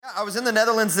I was in the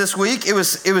Netherlands this week. It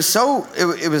was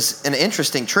an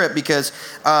interesting trip because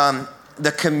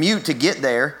the commute to get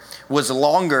there was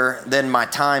longer than my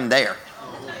time there.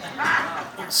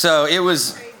 So it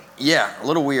was, a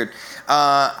little weird.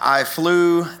 I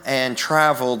flew and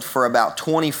traveled for about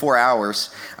 24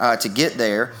 hours to get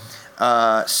there.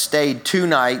 Stayed 2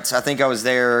 nights. I think I was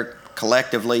there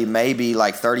collectively maybe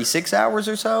like 36 hours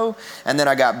or so. And then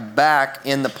I got back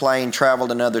in the plane,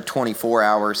 traveled another 24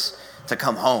 hours to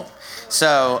come home.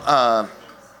 So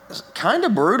kind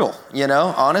of brutal,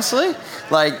 honestly.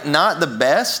 Like not the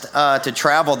best to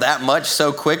travel that much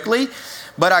so quickly.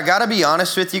 But I got to be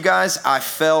honest with you guys, I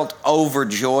felt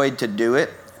overjoyed to do it,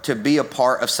 to be a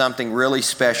part of something really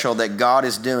special that God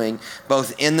is doing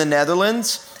both in the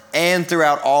Netherlands and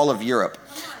throughout all of Europe.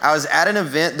 I was at an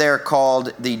event there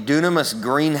called the Dunamis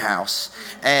Greenhouse,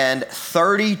 and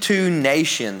 32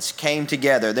 nations came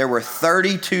together. There were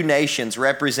 32 nations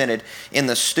represented in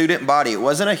the student body. It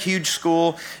wasn't a huge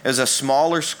school. It was a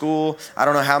smaller school. I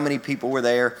don't know how many people were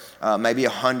there, maybe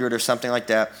 100 or something like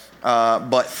that.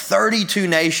 But 32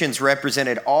 nations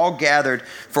represented, all gathered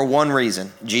for one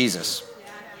reason, Jesus.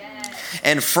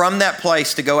 And from that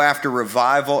place to go after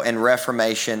revival and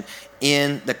reformation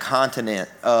in the continent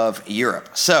of Europe.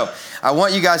 So I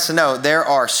want you guys to know there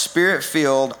are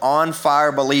spirit-filled,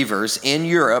 on-fire believers in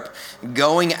Europe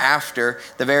going after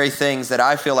the very things that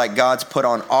I feel like God's put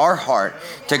on our heart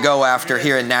to go after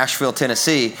here in Nashville,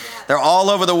 Tennessee. They're all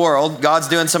over the world. God's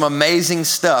doing some amazing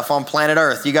stuff on planet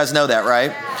Earth. You guys know that,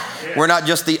 right? We're not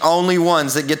just the only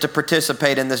ones that get to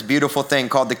participate in this beautiful thing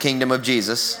called the kingdom of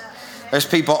Jesus. There's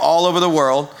people all over the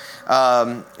world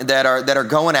that are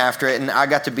going after it, and I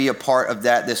got to be a part of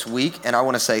that this week. And I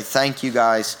want to say thank you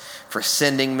guys for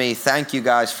sending me. Thank you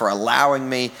guys for allowing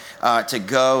me to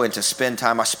go and to spend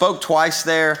time. I spoke twice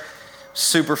there.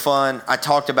 Super fun. I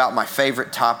talked about my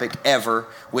favorite topic ever,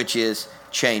 which is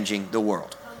changing the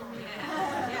world.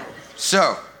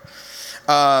 So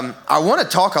I want to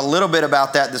talk a little bit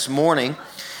about that this morning.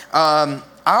 I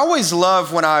always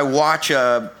love when I watch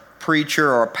a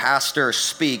preacher or a pastor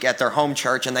speak at their home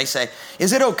church and they say,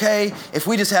 is it okay if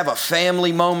we just have a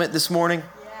family moment this morning?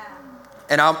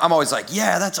 And I'm always like,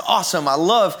 yeah, that's awesome. I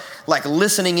love like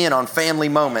listening in on family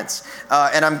moments.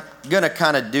 And I'm going to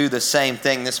kind of do the same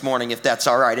thing this morning, if that's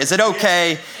all right. Is it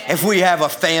okay if we have a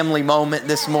family moment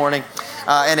this morning?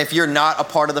 And if you're not a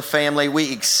part of the family,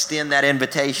 we extend that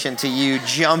invitation to you.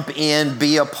 Jump in,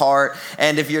 be a part.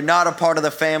 And if you're not a part of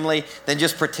the family, then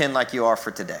just pretend like you are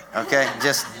for today, okay?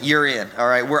 Just, you're in, all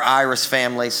right? We're Iris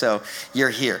family, so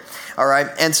you're here, all right?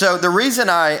 And so the reason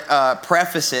I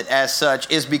preface it as such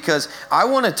is because I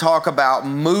want to talk about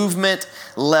movement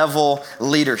level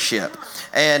leadership.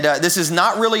 And this is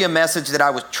not really a message that I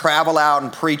would travel out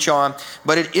and preach on,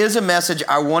 but it is a message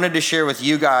I wanted to share with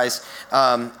you guys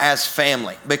as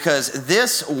family, because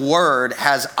this word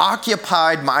has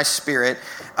occupied my spirit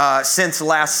since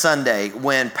last Sunday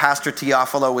when Pastor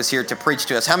Teofilo was here to preach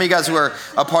to us. How many of you guys were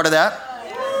a part of that?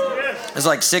 It's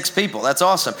like 6 people. That's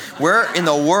awesome. Where in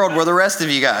the world were the rest of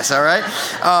you guys? All right.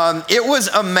 It was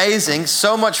amazing.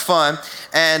 So much fun.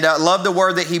 And love the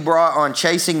word that he brought on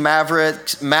chasing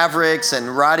mavericks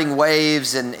and riding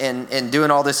waves and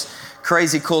doing all this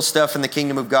crazy cool stuff in the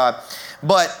kingdom of God.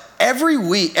 But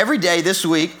every day this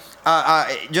week,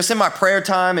 just in my prayer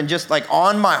time and just like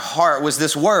on my heart was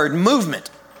this word,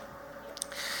 movement.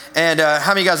 And how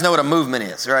many of you guys know what a movement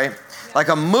is, right? Like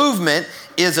a movement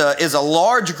is a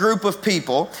large group of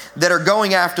people that are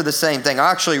going after the same thing. I'll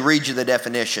actually read you the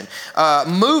definition.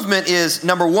 Movement is,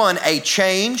 number one, a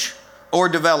change or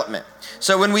development.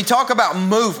 So when we talk about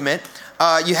movement,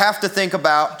 you have to think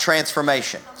about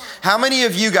transformation. How many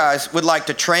of you guys would like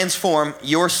to transform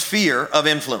your sphere of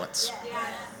influence?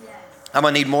 I'm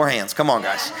going to need more hands. Come on,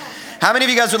 guys. How many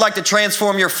of you guys would like to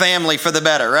transform your family for the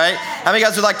better, right? How many of you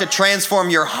guys would like to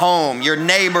transform your home, your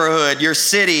neighborhood, your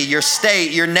city, your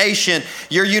state, your nation,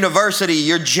 your university,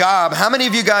 your job? How many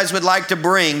of you guys would like to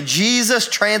bring Jesus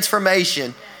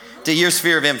transformation to your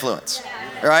sphere of influence?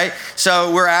 Right?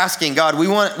 So we're asking God, we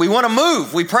want to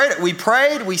move. We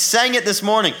prayed, we sang it this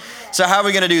morning. So how are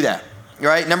we going to do that?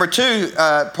 Right? Number 2,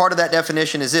 part of that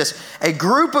definition is this: a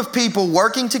group of people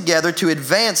working together to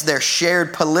advance their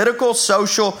shared political,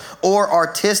 social, or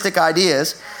artistic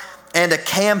ideas, and a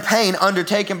campaign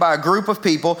undertaken by a group of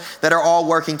people that are all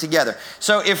working together.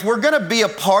 So if we're going to be a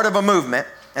part of a movement,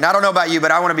 and I don't know about you,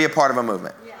 but I want to be a part of a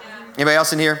movement. Anybody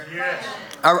else in here? Yes.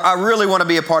 I really want to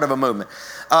be a part of a movement.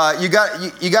 You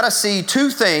got to see 2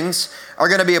 things are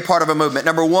going to be a part of a movement.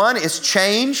 Number 1 is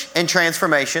change and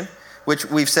transformation, which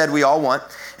we've said we all want.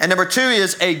 And number 2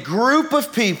 is a group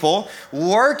of people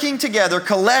working together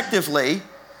collectively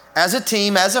as a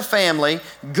team, as a family,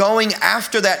 going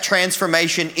after that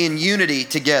transformation in unity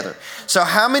together. So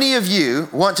how many of you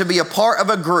want to be a part of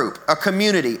a group, a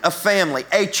community, a family,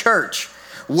 a church,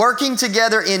 working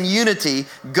together in unity,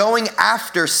 going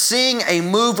after seeing a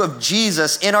move of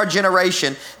Jesus in our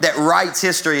generation that writes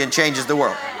history and changes the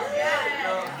world?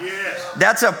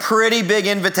 That's a pretty big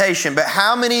invitation, but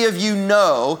how many of you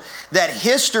know that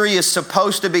history is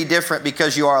supposed to be different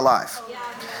because you are alive?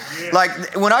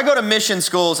 Like when I go to mission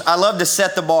schools, I love to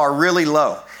set the bar really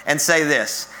low and say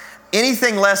this: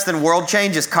 anything less than world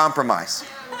change is compromise.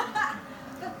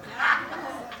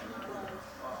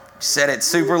 Set it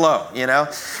super low, you know,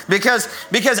 because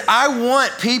I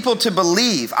want people to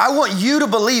believe. I want you to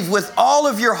believe with all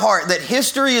of your heart that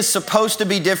history is supposed to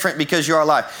be different because you're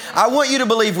alive. I want you to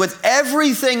believe with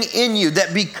everything in you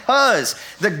that because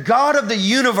the God of the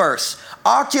universe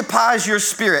occupies your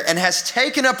spirit and has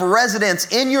taken up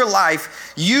residence in your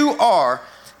life, you are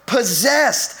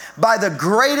possessed by the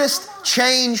greatest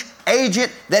change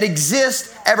agent that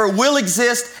exists, ever will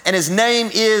exist, and his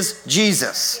name is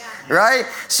Jesus. Right?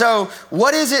 So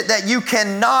what is it that you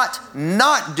cannot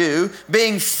not do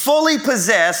being fully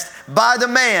possessed by the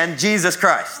man, Jesus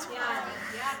Christ?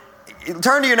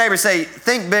 Turn to your neighbor and say,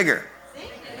 think bigger.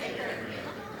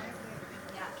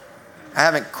 I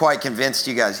haven't quite convinced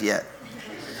you guys yet.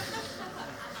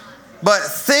 But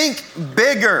think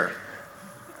bigger.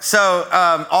 So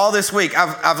all this week,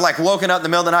 I've like woken up in the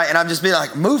middle of the night and I've just been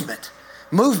like, movement.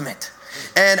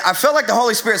 And I felt like the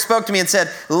Holy Spirit spoke to me and said,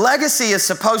 Legacy is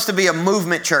supposed to be a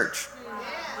movement church.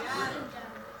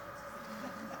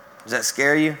 Does that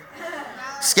scare you?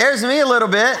 Scares me a little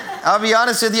bit. I'll be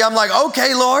honest with you. I'm like,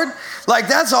 okay, Lord, like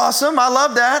that's awesome. I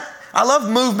love that. I love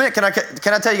movement. Can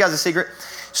I tell you guys a secret?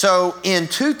 So in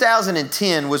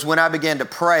 2010 was when I began to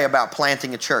pray about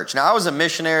planting a church. Now I was a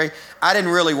missionary. I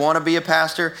didn't really want to be a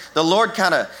pastor. The Lord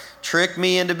kind of tricked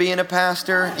me into being a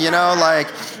pastor, you know, like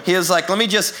he was like, let me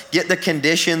just get the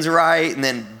conditions right and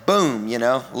then boom, you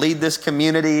know, lead this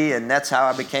community. And that's how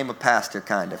I became a pastor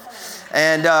kind of.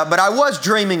 And, but I was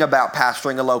dreaming about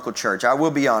pastoring a local church. I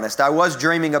will be honest. I was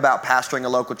dreaming about pastoring a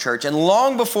local church. And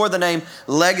long before the name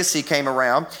Legacy came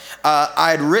around,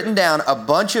 I had written down a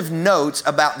bunch of notes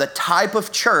about the type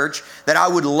of church that I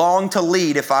would long to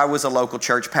lead if I was a local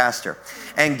church pastor.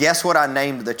 And guess what I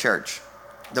named the church?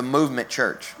 The Movement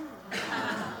Church.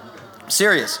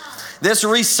 Serious. This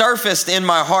resurfaced in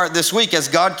my heart this week as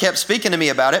God kept speaking to me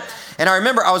about it. And I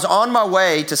remember I was on my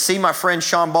way to see my friend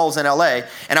Sean Bowles in LA,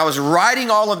 and I was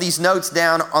writing all of these notes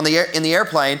down on in the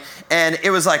airplane, and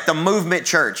it was like the Movement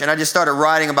Church. And I just started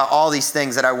writing about all these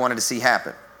things that I wanted to see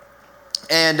happen.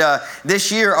 And this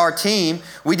year, our team,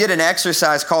 we did an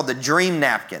exercise called the Dream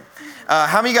Napkin.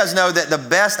 How many of you guys know that the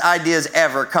best ideas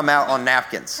ever come out on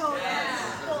napkins?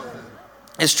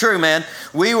 It's true, man.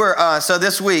 We were, so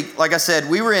this week, like I said,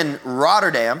 we were in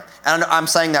Rotterdam. And I'm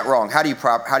saying that wrong. How do you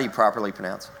properly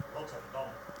pronounce?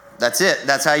 That's it.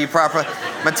 That's how you properly.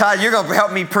 Matthias, you're going to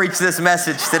help me preach this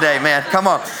message today, man. Come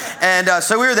on. And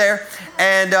so we were there.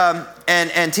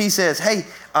 And T says, hey,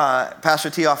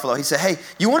 Pastor Teofilo, he said, hey,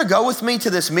 you want to go with me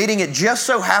to this meeting? It just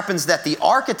so happens that the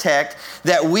architect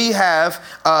that we have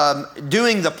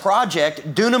doing the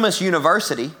project, Dunamis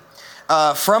University,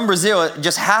 from Brazil, it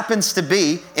just happens to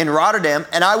be in Rotterdam,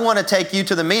 and I want to take you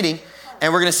to the meeting,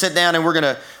 and we're going to sit down and we're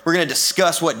going to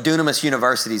discuss what Dunamis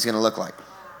University is going to look like.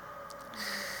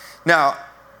 Now,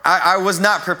 I was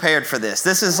not prepared for this.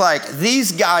 This is like,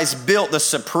 these guys built the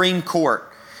Supreme Court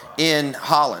in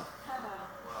Holland.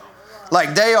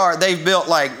 Like they've built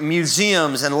like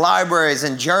museums and libraries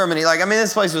in Germany. Like, I mean,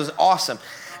 this place was awesome.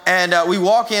 And we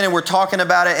walk in and we're talking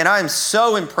about it, and I am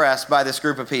so impressed by this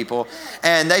group of people.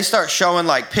 And they start showing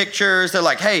like pictures. They're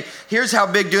like, hey, here's how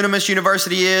big Dunamis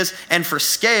University is. And for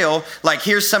scale, like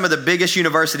here's some of the biggest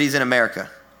universities in America.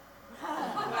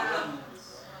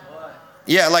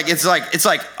 Yeah, like it's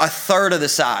like a third of the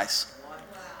size.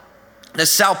 The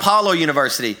Sao Paulo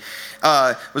University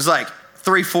was like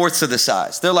 3/4 of the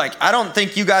size. They're like, I don't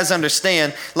think you guys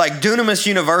understand, like Dunamis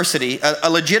University, a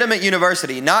legitimate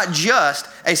university, not just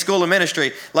a school of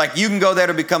ministry, like you can go there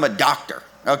to become a doctor,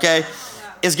 okay?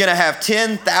 Is going to have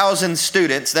 10,000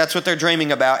 students. That's what they're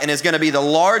dreaming about. And is going to be the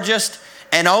largest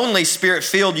and only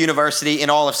Spirit-filled university in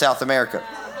all of South America.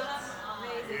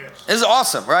 This is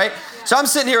awesome, right? So I'm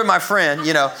sitting here with my friend,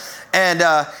 you know, and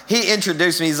he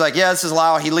introduced me. He's like, yeah, this is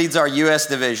Lyle. He leads our U.S.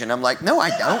 division. I'm like, no, I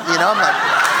don't. You know, I'm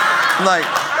like,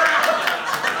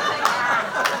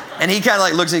 and he kind of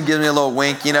like looks and gives me a little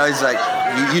wink. You know, he's like,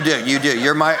 you do.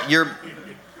 You're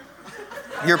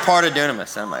part of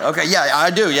Dunamis. And I'm like, okay, yeah,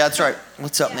 I do. Yeah, that's right.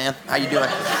 What's up, man? How you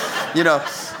doing? You know,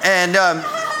 and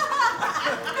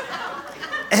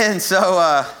And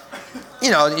so,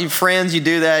 you friends, you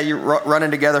do that, you're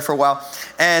running together for a while.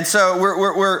 And so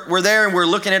we're there and we're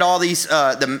looking at all these,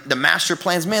 the master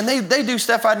plans. Man, they do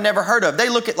stuff I'd never heard of. They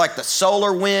look at like the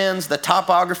solar winds, the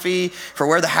topography for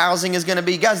where the housing is going to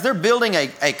be. Guys, they're building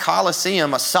a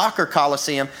coliseum, a soccer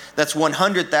coliseum that's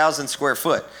 100,000 square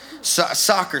foot.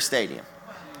 Soccer stadium.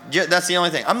 That's the only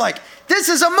thing. I'm like, this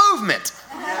is a movement.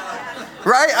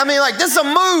 Right? I mean, like, this is a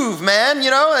move, man.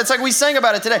 It's like we sang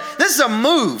about it today. This is a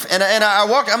move. And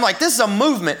I'm like, this is a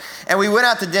movement. And we went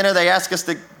out to dinner. They asked us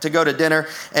to go to dinner.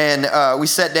 And we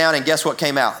sat down, and guess what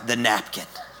came out? The napkin.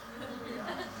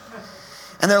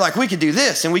 And they're like, we could do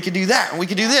this, and we could do that, and we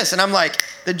could do this. And I'm like,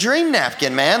 the dream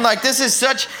napkin, man. Like, this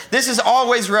is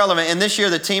always relevant. And this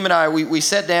year, the team and I, we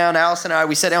sat down, Alice and I,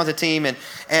 we sat down with the team,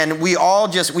 and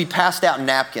we passed out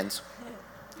napkins.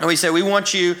 And we said, we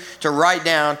want you to write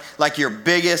down like your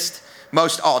biggest,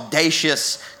 most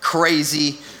audacious,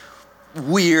 crazy,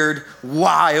 weird,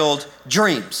 wild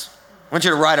dreams. I want you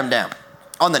to write them down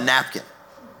on the napkin.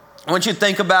 I want you to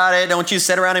think about it. I want you to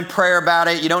sit around in prayer about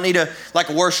it. You don't need a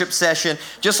worship session.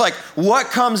 Just like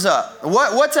what comes up?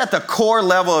 What's at the core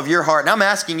level of your heart? And I'm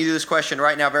asking you this question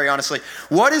right now, very honestly.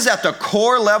 What is at the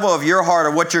core level of your heart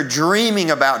of what you're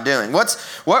dreaming about doing?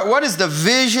 What is the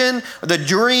vision, the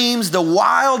dreams, the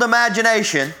wild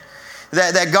imagination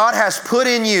that God has put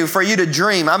in you for you to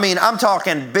dream? I mean, I'm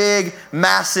talking big,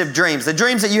 massive dreams. The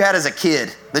dreams that you had as a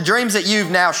kid. The dreams that you've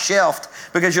now shelved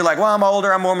because you're like, well, I'm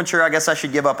older, I'm more mature, I guess I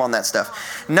should give up on that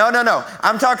stuff. No.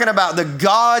 I'm talking about the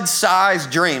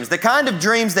God-sized dreams, the kind of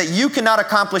dreams that you cannot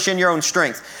accomplish in your own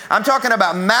strength. I'm talking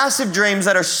about massive dreams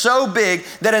that are so big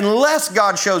that unless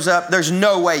God shows up, there's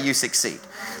no way you succeed.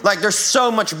 Like, they're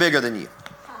so much bigger than you.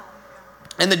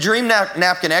 And the dream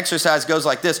napkin exercise goes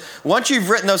like this. Once you've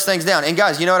written those things down, and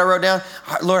guys, you know what I wrote down?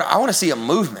 Lord, I want to see a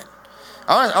movement.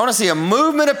 I want to see a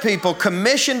movement of people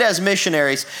commissioned as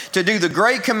missionaries to do the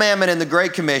Great Commandment and the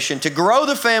Great Commission, to grow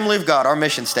the family of God, our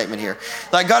mission statement here.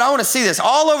 Like, God, I want to see this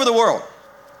all over the world.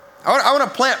 I want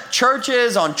to plant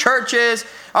churches on churches.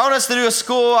 I want us to do a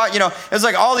school. It's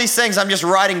like all these things I'm just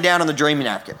writing down on the dream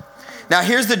napkin. Now,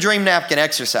 here's the dream napkin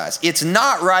exercise. It's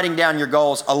not writing down your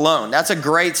goals alone. That's a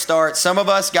great start. Some of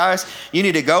us, guys, you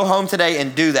need to go home today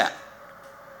and do that.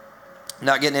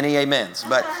 Not getting any amens,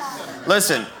 but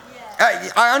listen.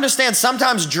 I understand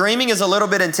sometimes dreaming is a little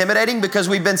bit intimidating because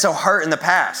we've been so hurt in the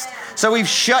past. So we've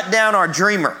shut down our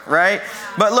dreamer, right?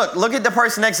 But look at the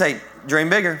person next to you. Dream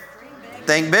bigger.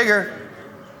 Think bigger.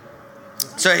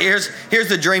 So here's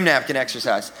the dream napkin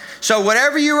exercise. So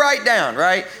whatever you write down,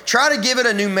 right? Try to give it a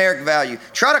numeric value.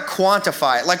 Try to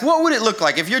quantify it. Like, what would it look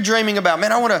like if you're dreaming about,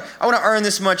 man, I want to earn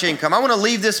this much income. I want to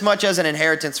leave this much as an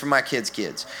inheritance for my kids'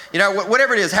 kids.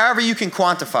 Whatever it is, however you can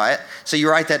quantify it. So you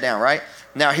write that down, right?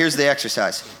 Now, here's the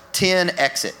exercise.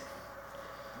 10x it.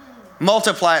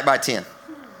 Multiply it by 10.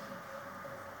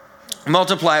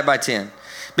 Multiply it by 10.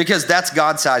 Because that's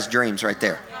God-sized dreams right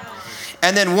there.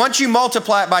 And then once you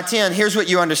multiply it by 10, here's what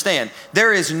you understand.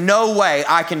 There is no way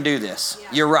I can do this.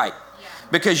 You're right.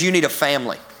 Because you need a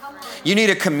family. You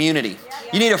need a community.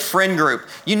 You need a friend group.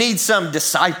 You need some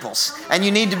disciples. And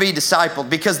you need to be discipled.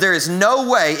 Because there is no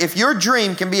way, if your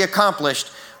dream can be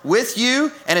accomplished with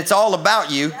you and it's all about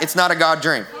you, it's not a God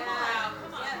dream.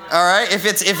 All right?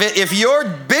 If your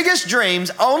biggest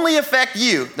dreams only affect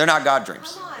you, they're not God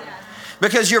dreams.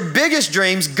 Because your biggest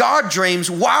dreams, God dreams,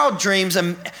 wild dreams,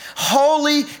 and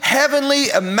holy, heavenly,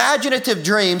 imaginative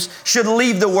dreams should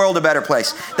leave the world a better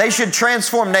place. They should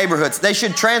transform neighborhoods. They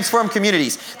should transform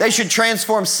communities. They should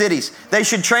transform cities. They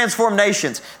should transform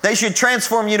nations. They should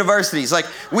transform universities. Like,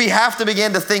 we have to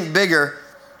begin to think bigger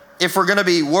if we're going to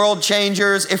be world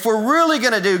changers, if we're really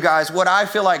going to do, guys, what I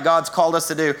feel like God's called us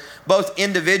to do, both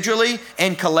individually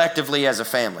and collectively as a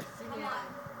family.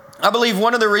 I believe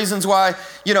one of the reasons why,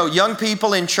 young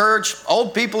people in church,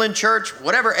 old people in church,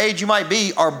 whatever age you might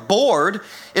be, are bored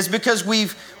is because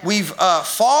we've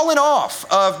fallen off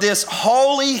of this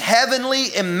holy,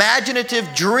 heavenly, imaginative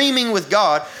dreaming with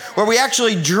God, where we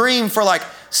actually dream for like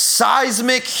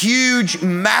seismic, huge,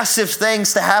 massive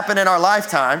things to happen in our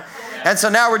lifetime. And so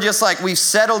now we're just like, we've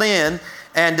settled in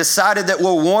and decided that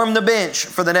we'll warm the bench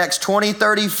for the next 20,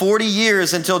 30, 40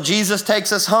 years until Jesus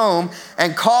takes us home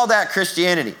and call that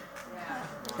Christianity.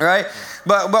 Right?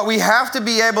 But we have to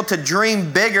be able to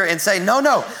dream bigger and say,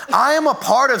 no, I am a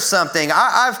part of something. When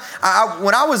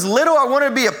I was little, I wanted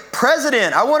to be a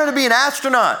president. I wanted to be an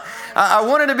astronaut. I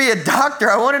wanted to be a doctor.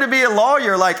 I wanted to be a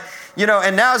lawyer.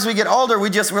 And now as we get older,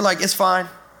 we're like, it's fine.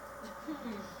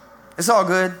 It's all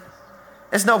good.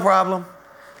 It's no problem.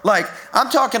 Like, I'm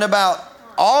talking about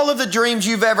all of the dreams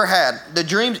you've ever had, the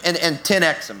dreams, and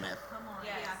 10x them, man.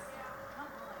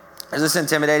 Is this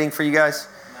intimidating for you guys?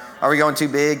 Are we going too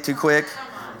big, too quick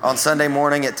on Sunday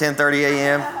morning at 10:30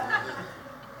 a.m.?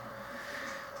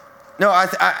 No,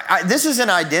 this is an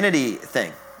identity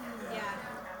thing.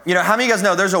 You know, how many of you guys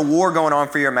know there's a war going on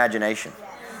for your imagination?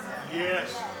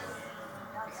 Yes.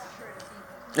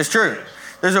 It's true.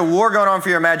 There's a war going on for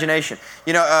your imagination.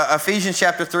 You know, Ephesians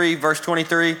chapter 3, verse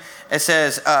 23, it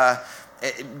says,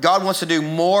 God wants to do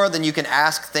more than you can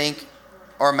ask, think,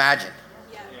 or imagine.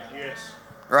 Yes.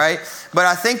 Right? But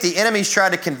I think the enemy's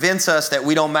tried to convince us that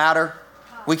we don't matter.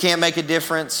 We can't make a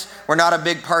difference. We're not a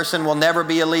big person. We'll never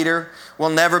be a leader. We'll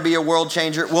never be a world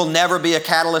changer. We'll never be a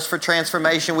catalyst for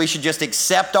transformation. We should just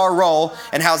accept our role.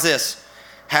 And how's this?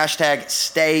 Hashtag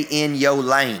stay in your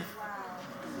lane.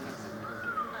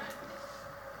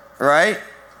 Right?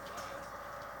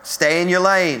 Stay in your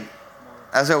lane.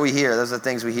 That's what we hear. Those are the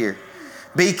things we hear.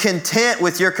 Be content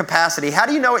with your capacity. How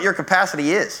do you know what your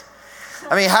capacity is?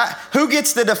 I mean, who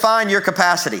gets to define your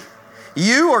capacity?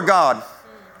 You or God?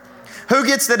 Who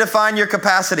gets to define your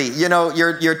capacity? You know,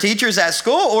 your teachers at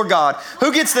school or God?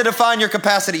 Who gets to define your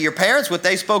capacity? Your parents, what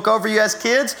they spoke over you as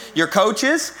kids? Your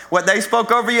coaches, what they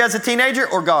spoke over you as a teenager,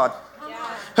 or God? Yeah.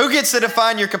 Who gets to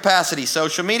define your capacity?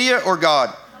 Social media or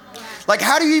God? Like,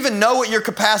 how do you even know what your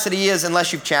capacity is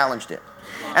unless you've challenged it?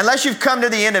 Unless you've come to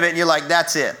the end of it and you're like,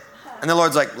 that's it. And the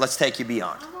Lord's like, let's take you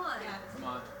beyond.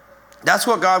 That's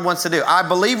what God wants to do. I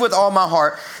believe with all my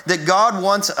heart that God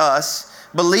wants us,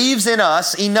 believes in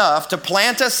us enough to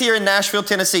plant us here in Nashville,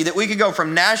 Tennessee, that we could go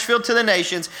from Nashville to the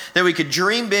nations, that we could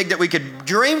dream big, that we could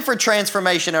dream for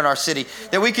transformation in our city,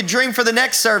 that we could dream for the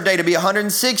next Serve Day to be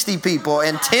 160 people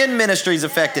and 10 ministries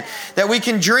affected, that we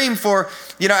can dream for,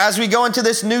 you know, as we go into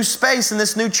this new space and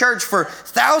this new church, for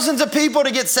thousands of people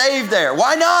to get saved there.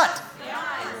 Why not?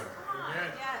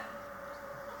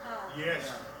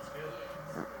 Yes.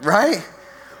 Right?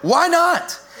 Why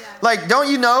not? Like,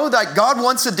 don't you know that God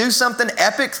wants to do something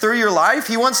epic through your life?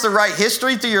 He wants to write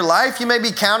history through your life. You may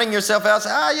be counting yourself out,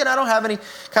 I don't have any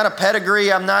kind of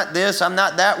pedigree. I'm not this, I'm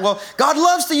not that. Well, God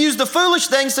loves to use the foolish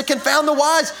things to confound the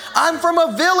wise. I'm from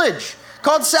a village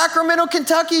called Sacramento,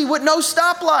 Kentucky with no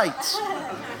stoplights.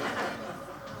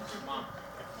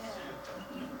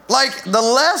 Like, the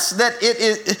less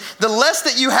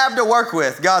that you have to work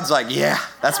with, God's like, yeah,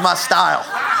 that's my style.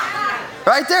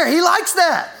 Right there, He likes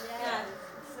that.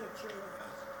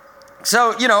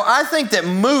 So, you know, I think that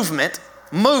movement,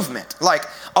 like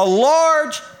a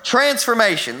large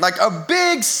transformation, like a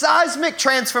big seismic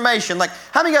transformation. Like,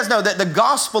 how many of you guys know that the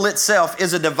gospel itself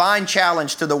is a divine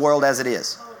challenge to the world as it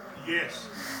is? Yes.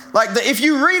 Like, if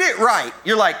you read it right,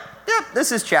 you're like, yep,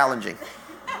 this is challenging.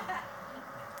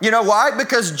 You know why?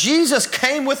 Because Jesus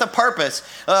came with a purpose.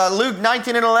 Luke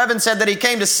 19:11 said that He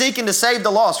came to seek and to save the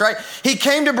lost, right? He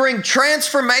came to bring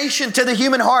transformation to the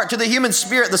human heart, to the human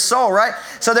spirit, the soul, right?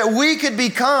 So that we could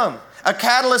become a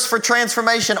catalyst for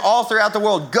transformation all throughout the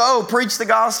world. Go preach the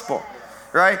gospel,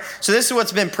 right? So this is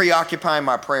what's been preoccupying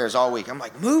my prayers all week. I'm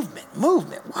like, movement.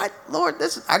 What? Lord,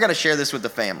 I got to share this with the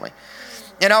family.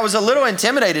 And I was a little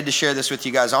intimidated to share this with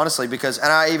you guys, honestly, and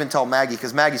I even told Maggie,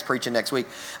 because Maggie's preaching next week.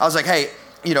 I was like, hey,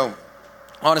 you know,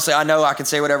 honestly, I know I can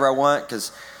say whatever I want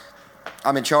because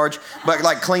I'm in charge, but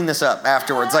like clean this up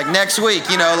afterwards. Like next week,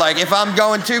 you know, like if I'm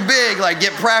going too big, like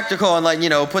get practical and like, you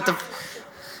know, put the,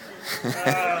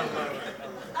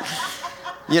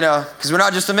 you know, because we're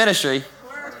not just a ministry,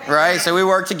 right? So we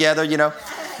work together, you know.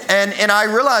 And I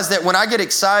realize that when I get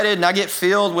excited and I get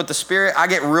filled with the Spirit, I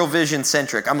get real vision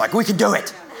centric. I'm like, we can do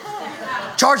it.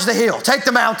 Charge the hill, take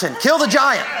the mountain, kill the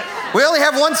giant. We only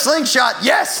have one slingshot.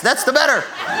 Yes, that's the better.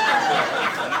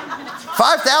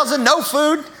 5,000, no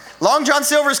food. Long John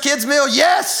Silver's kids meal.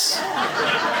 Yes.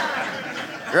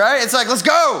 Right? It's like, let's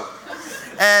go.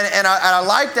 And I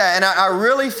like that. And I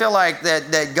really feel like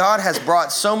that God has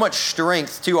brought so much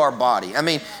strength to our body. I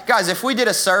mean, guys, if we did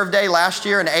a serve day last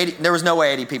year and there was no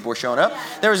way 80 people were showing up.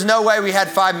 There was no way we had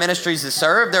 5 ministries to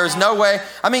serve. There was no way.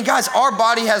 I mean, guys, our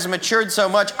body has matured so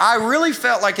much. I really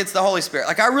felt like it's the Holy Spirit.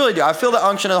 Like, I really do. I feel the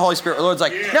unction of the Holy Spirit. The Lord's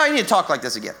like, no, you need to talk like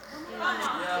this again.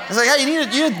 It's like, hey, you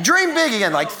need to dream big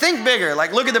again. Like, think bigger.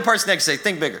 Like, look at the person next to you.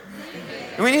 Think bigger.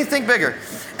 We need to think bigger.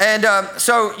 And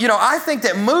so, you know, I think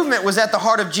that movement was at the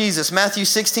heart of Jesus. Matthew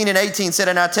 16:18 said,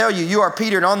 and I tell you, you are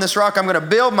Peter, and on this rock I'm going to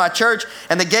build my church,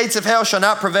 and the gates of hell shall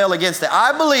not prevail against it.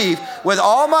 I believe with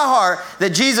all my heart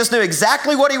that Jesus knew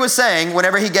exactly what He was saying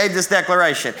whenever He gave this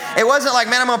declaration. It wasn't like,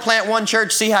 man, I'm going to plant one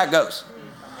church, see how it goes.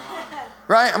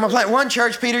 Right? I'm going to plant one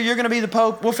church, Peter, you're going to be the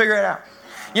Pope. We'll figure it out.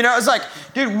 You know, it's like,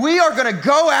 dude, we are going to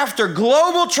go after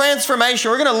global transformation.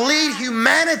 We're going to lead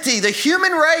humanity, the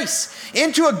human race,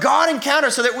 into a God encounter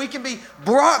so that we can be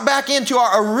brought back into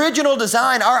our original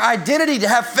design, our identity to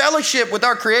have fellowship with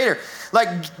our Creator.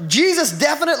 Like, Jesus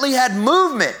definitely had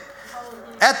movement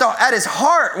at his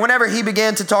heart whenever he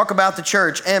began to talk about the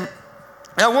church. And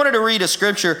I wanted to read a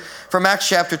scripture from Acts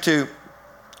chapter 2.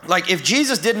 Like, if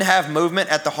Jesus didn't have movement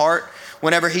at the heart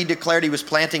whenever he declared he was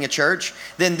planting a church,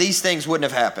 then these things wouldn't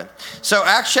have happened. So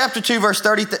Acts chapter 2, verse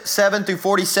 37 through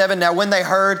 47. Now, when they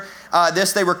heard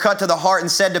this, they were cut to the heart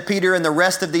and said to Peter and the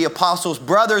rest of the apostles,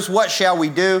 "Brothers, what shall we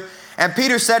do?" And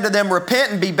Peter said to them,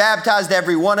 "Repent and be baptized,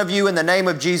 every one of you, in the name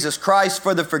of Jesus Christ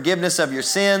for the forgiveness of your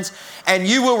sins, and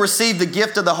you will receive the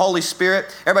gift of the Holy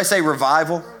Spirit." Everybody say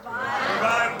revival.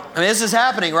 Revival. I mean, this is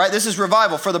happening, right? This is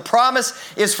revival. "For the promise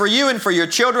is for you and for your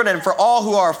children and for all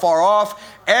who are far off,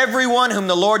 everyone whom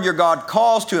the Lord your God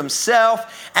calls to himself."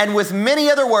 And with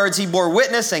many other words, he bore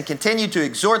witness and continued to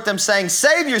exhort them, saying,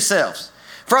 "Save yourselves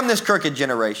from this crooked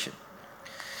generation."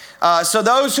 So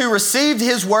those who received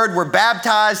his word were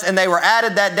baptized, and they were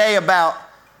added that day about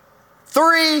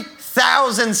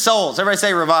 3,000 souls. Everybody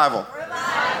say revival.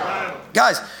 Revival.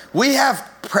 Guys, we have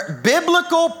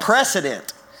biblical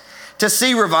precedent to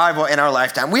see revival in our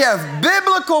lifetime. We have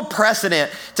biblical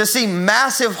precedent to see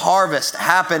massive harvest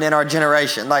happen in our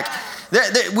generation. Like,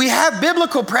 we have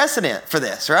biblical precedent for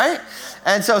this, right?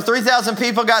 And so 3,000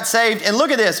 people got saved. And look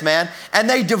at this, man. And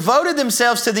they devoted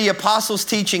themselves to the apostles'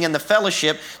 teaching and the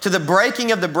fellowship, to the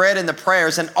breaking of the bread and the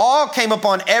prayers. And all came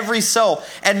upon every soul.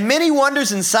 And many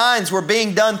wonders and signs were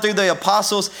being done through the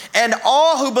apostles. And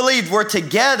all who believed were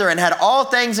together and had all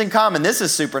things in common. This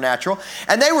is supernatural.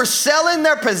 And they were selling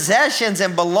their possessions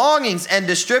and belongings and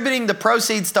distributing the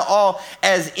proceeds to all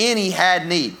as any had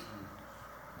need.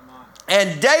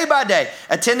 And day by day,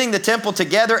 attending the temple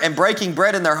together and breaking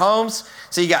bread in their homes.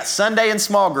 So you got Sunday in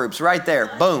small groups right there.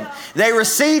 Boom. They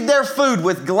received their food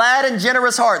with glad and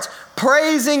generous hearts,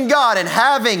 praising God and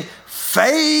having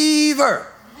favor.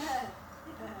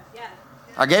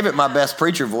 I gave it my best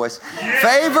preacher voice.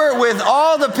 Favor with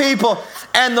all the people.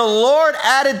 And the Lord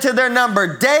added to their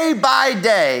number day by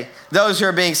day those who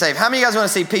are being saved. How many of you guys want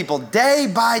to see people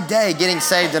day by day getting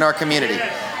saved in our community?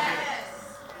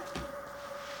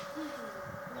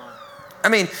 I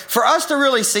mean, for us to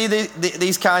really see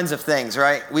these kinds of things,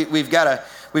 right? We've got to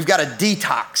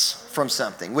detox from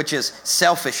something, which is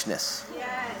selfishness. Yes.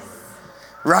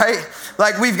 Right?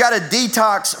 Like, we've got to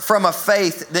detox from a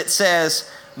faith that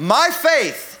says, my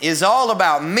faith is all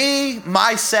about me,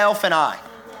 myself, and I.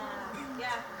 Yeah.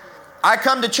 I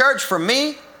come to church for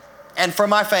me and for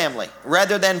my family,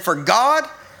 rather than for God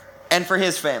and for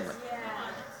his family.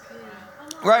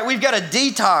 Yeah. Right? We've got to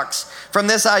detox from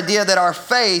this idea that our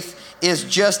faith is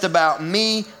just about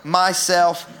me,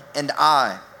 myself, and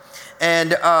I.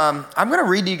 And I'm going to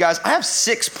read to you guys. I have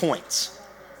 6 points.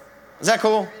 Is that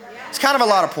cool? It's kind of a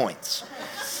lot of points.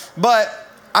 But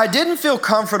I didn't feel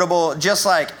comfortable just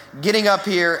like getting up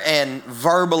here and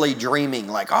verbally dreaming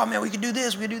like, oh man, we can do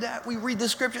this, we can do that. We read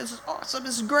this scripture. This is awesome.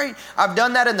 This is great. I've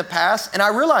done that in the past, and I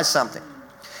realized something.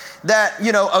 That,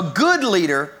 you know, a good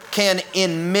leader can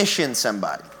mission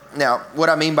somebody. Now, what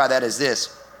I mean by that is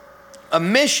this. A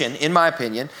mission, in my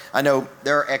opinion, I know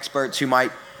there are experts who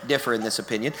might differ in this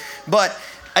opinion, but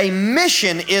a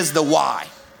mission is the why.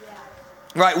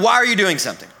 Right? Why are you doing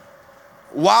something?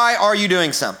 Why are you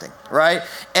doing something? Right?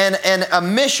 And a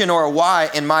mission or a why,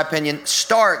 in my opinion,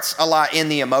 starts a lot in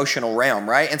the emotional realm,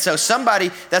 right? And so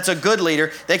somebody that's a good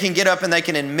leader, they can get up and they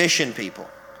can mission people.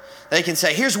 They can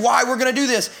say, here's why we're going to do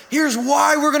this. Here's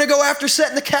why we're going to go after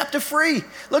setting the captive free.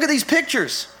 Look at these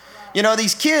pictures. You know,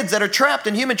 these kids that are trapped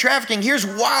in human trafficking, here's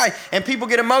why. And people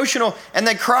get emotional and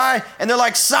they cry and they're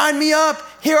like, sign me up.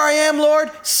 Here I am, Lord.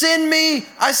 Send me.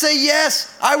 I say,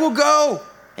 yes, I will go.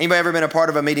 Anybody ever been a part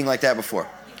of a meeting like that before?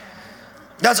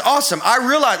 That's awesome. I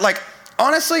realize, like,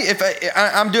 honestly, if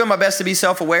I'm doing my best to be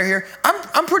self-aware here,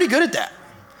 I'm pretty good at that.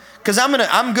 Because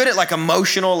I'm good at like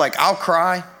emotional, like I'll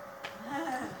cry.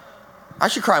 I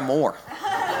should cry more.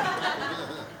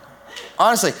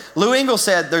 Honestly, Lou Engle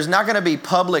said there's not going to be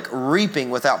public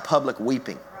reaping without public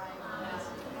weeping.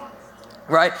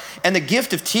 Right? And the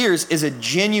gift of tears is a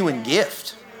genuine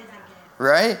gift.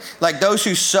 Right? Like those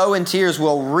who sow in tears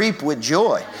will reap with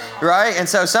joy. Right? And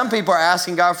so some people are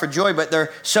asking God for joy, but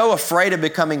they're so afraid of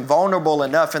becoming vulnerable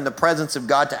enough in the presence of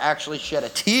God to actually shed a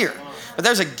tear. But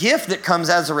there's a gift that comes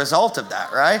as a result of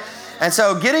that, right? And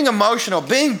so getting emotional,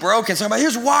 being broken, so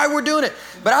here's why we're doing it.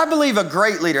 But I believe a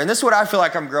great leader, and this is what I feel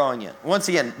like I'm growing in. Once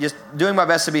again, just doing my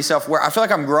best to be self-aware. I feel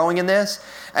like I'm growing in this,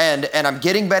 and I'm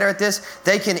getting better at this.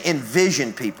 They can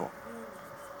envision people.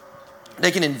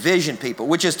 They can envision people,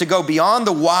 which is to go beyond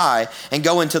the why and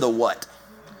go into the what.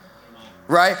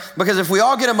 Right? Because if we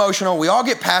all get emotional, we all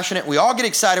get passionate, we all get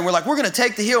excited, we're like, we're going to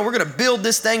take the hill, we're going to build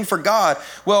this thing for God.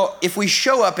 Well, if we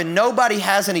show up and nobody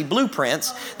has any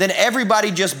blueprints, then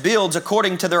everybody just builds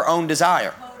according to their own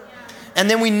desire. And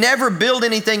then we never build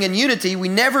anything in unity. We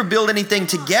never build anything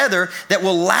together that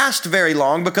will last very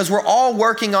long because we're all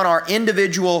working on our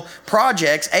individual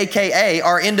projects, AKA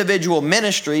our individual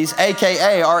ministries,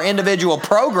 AKA our individual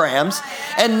programs.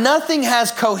 And nothing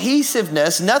has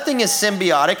cohesiveness. Nothing is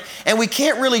symbiotic. And we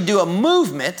can't really do a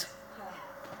movement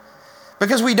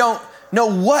because we don't know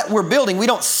what we're building. We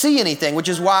don't see anything, which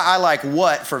is why I like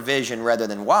what for vision rather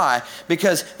than why,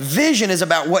 because vision is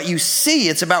about what you see.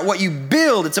 It's about what you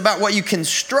build. It's about what you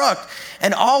construct.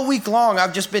 And all week long,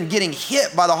 I've just been getting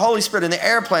hit by the Holy Spirit in the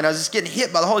airplane. I was just getting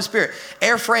hit by the Holy Spirit.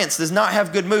 Air France does not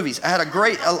have good movies. I had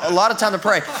a lot of time to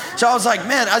pray. So I was like,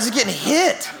 man, I was just getting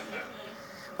hit.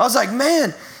 I was like,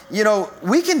 man,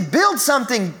 we can build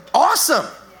something awesome.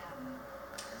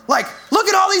 Like, look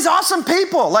at all these awesome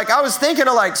people. Like, I was thinking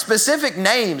of like specific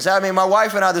names. I mean, my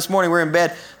wife and I this morning, we're in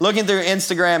bed looking through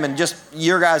Instagram and just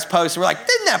your guys' posts. And we're like,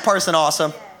 isn't that person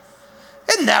awesome?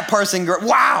 Isn't that person great?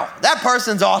 Wow, that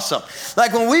person's awesome.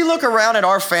 Like, when we look around at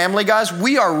our family, guys,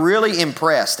 we are really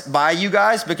impressed by you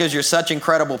guys because you're such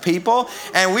incredible people.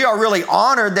 And we are really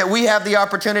honored that we have the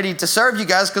opportunity to serve you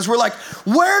guys because we're like,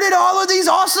 where did all of these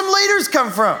awesome leaders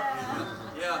come from?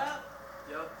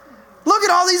 Look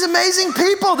at all these amazing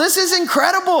people. This is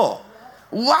incredible.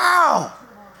 Wow.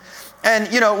 And,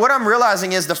 what I'm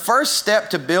realizing is the first step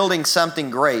to building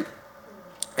something great,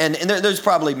 and there's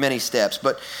probably many steps,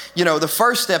 but, the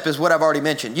first step is what I've already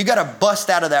mentioned. You got to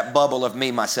bust out of that bubble of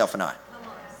me, myself, and I.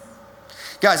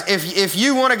 Guys, if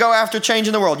you want to go after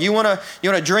changing the world, you want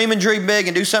to dream and dream big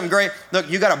and do something great, look,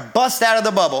 you got to bust out of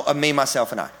the bubble of me,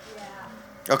 myself, and I.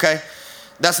 Okay?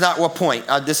 That's not what point.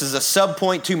 This is a sub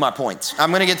point to my points. I'm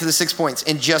going to get to the 6 points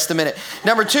in just a minute.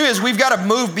 Number 2 is we've got to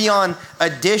move beyond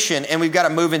addition and we've got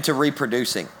to move into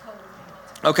reproducing.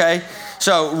 Okay?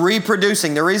 So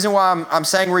reproducing. The reason why I'm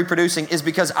saying reproducing is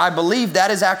because I believe that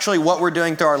is actually what we're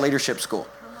doing through our leadership school.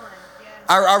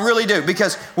 I really do.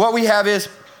 Because what we have is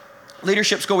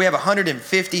leadership school. We have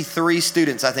 153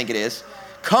 students, I think it is.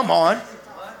 Come on.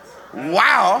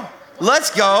 Wow. Let's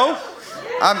go.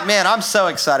 I'm so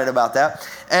excited about that.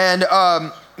 And,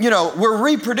 we're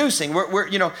reproducing.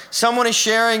 We're someone is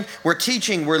sharing, we're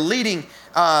teaching, we're leading,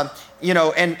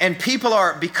 and people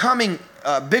are becoming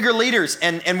bigger leaders.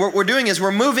 And what we're doing is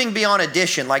we're moving beyond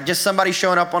addition, like just somebody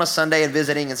showing up on a Sunday and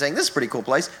visiting and saying, this is a pretty cool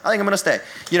place. I think I'm going to stay,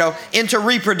 into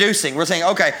reproducing. We're saying,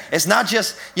 okay, it's not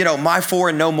just, my 4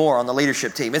 and no more on the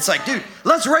leadership team. It's like, dude,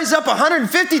 let's raise up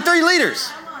 153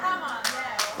 leaders.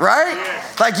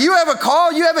 Right? Like, you have a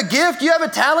call, you have a gift, you have a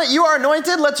talent, you are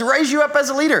anointed. Let's raise you up as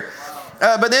a leader.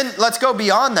 But then let's go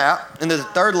beyond that. And the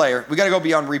third layer, we got to go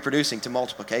beyond reproducing to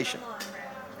multiplication.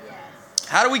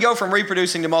 How do we go from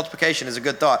reproducing to multiplication is a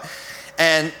good thought.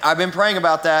 And I've been praying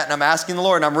about that and I'm asking the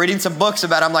Lord and I'm reading some books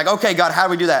about it. I'm like, okay, God, how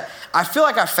do we do that? I feel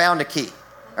like I found a key.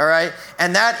 All right.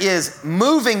 And that is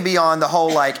moving beyond the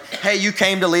whole like, hey, you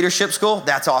came to leadership school.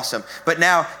 That's awesome. But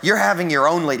now you're having your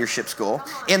own leadership school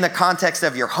in the context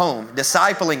of your home,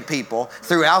 discipling people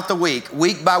throughout the week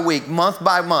by week, month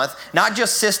by month, not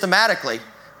just systematically,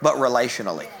 but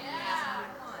relationally.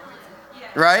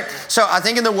 Right? So I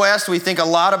think in the West, we think a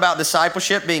lot about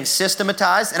discipleship being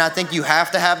systematized, and I think you have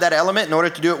to have that element in order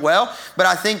to do it well. But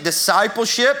I think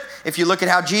discipleship, if you look at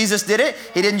how Jesus did it,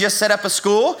 he didn't just set up a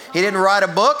school. He didn't write a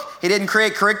book. He didn't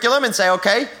create curriculum and say,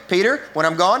 okay, Peter, when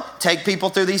I'm gone, take people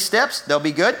through these steps. They'll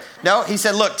be good. No, he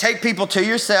said, look, take people to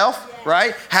yourself.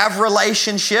 Right? Have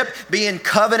relationship, be in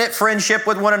covenant friendship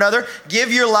with one another,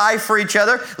 give your life for each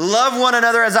other, love one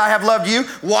another as I have loved you,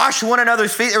 wash one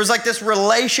another's feet. There was like this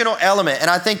relational element.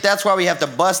 And I think that's why we have to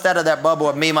bust out of that bubble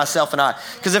of me, myself, and I.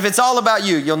 Because if it's all about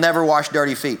you, you'll never wash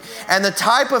dirty feet. And the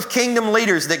type of kingdom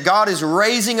leaders that God is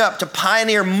raising up to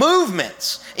pioneer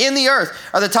movements in the earth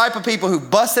are the type of people who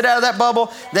busted out of that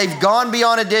bubble. They've gone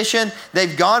beyond addition.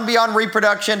 They've gone beyond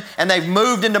reproduction. And they've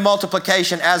moved into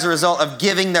multiplication as a result of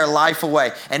giving their life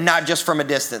away, and not just from a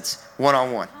distance,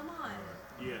 one-on-one.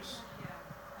 Yes.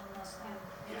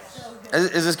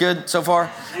 Is this good so far?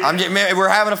 We're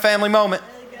having a family moment.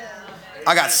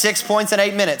 I got 6 points in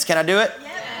 8 minutes. Can I do it?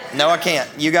 No, I can't.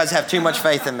 You guys have too much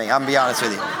faith in me. I'm going to be honest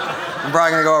with you. I'm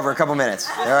probably going to go over a couple minutes.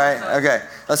 All right? Okay.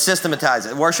 Let's systematize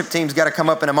it. Worship team's got to come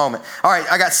up in a moment. All right.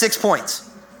 I got 6 points.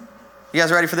 You guys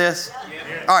ready for this?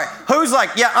 All right. Who's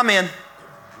like, yeah, I'm in.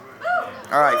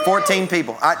 All right. 14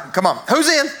 people. Come on. Who's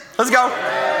in? Let's go.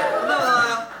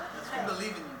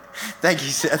 Thank you,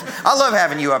 Seth. I love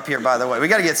having you up here, by the way. We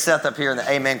got to get Seth up here in the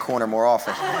amen corner more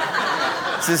often.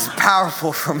 This is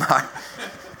powerful for my,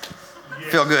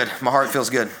 feel good. My heart feels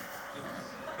good.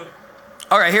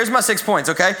 All right, here's my 6 points,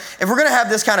 okay? If we're going to have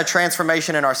this kind of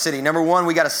transformation in our city, number one,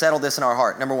 we got to settle this in our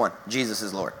heart. Number one, Jesus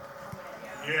is Lord.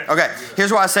 Okay,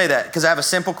 here's why I say that, because I have a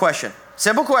simple question.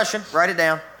 Simple question, write it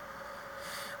down.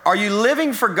 Are you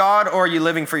living for God or are you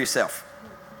living for yourself?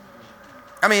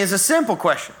 I mean, it's a simple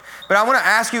question, but I want to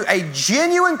ask you a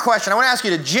genuine question. I want to ask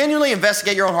you to genuinely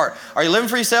investigate your own heart. Are you living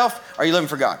for yourself or are you living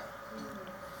for God?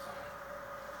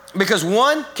 Because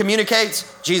one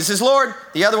communicates Jesus is Lord.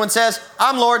 The other one says,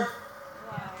 I'm Lord.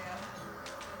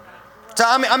 So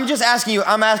I'm just asking you,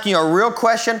 I'm asking you a real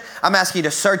question. I'm asking you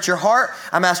to search your heart.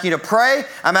 I'm asking you to pray.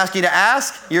 I'm asking you to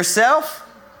ask yourself,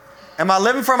 am I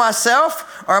living for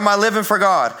myself or am I living for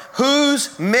God?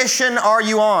 Whose mission are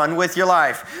you on with your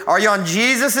life? Are you on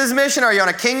Jesus' mission? Are you on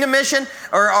a kingdom mission?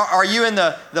 Or are you in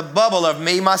the bubble of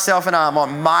me, myself, and I'm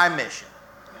on my mission?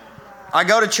 I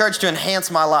go to church to enhance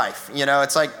my life. You know,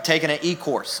 it's like taking an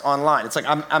e-course online. It's like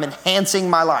I'm enhancing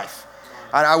my life.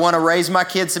 I want to raise my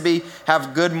kids to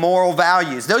have good moral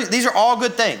values. These are all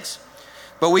good things.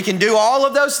 But we can do all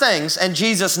of those things and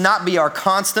Jesus not be our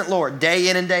constant Lord, day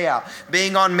in and day out,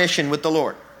 being on mission with the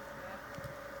Lord.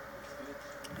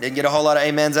 Didn't get a whole lot of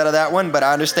amens out of that one, but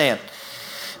I understand.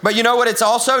 But you know what? It's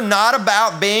also not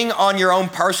about being on your own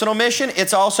personal mission.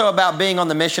 It's also about being on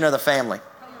the mission of the family.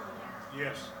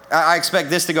 Yes. I expect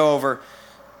this to go over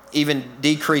even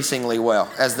decreasingly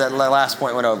well as the last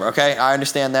point went over, okay? I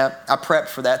understand that. I prepped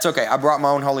for that. It's okay. I brought my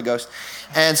own Holy Ghost.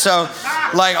 And so,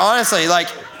 like, honestly, like,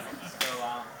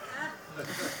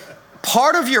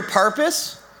 part of your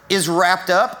purpose is wrapped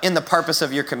up in the purpose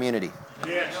of your community.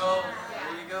 Yes.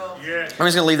 Yes. I'm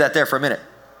just going to leave that there for a minute.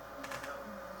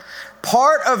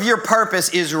 Part of your purpose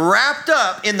is wrapped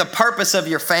up in the purpose of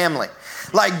your family.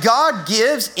 Like God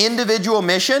gives individual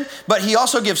mission, but he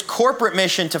also gives corporate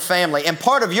mission to family. And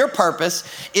part of your purpose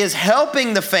is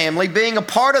helping the family, being a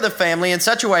part of the family in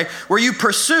such a way where you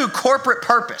pursue corporate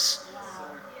purpose.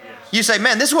 You say,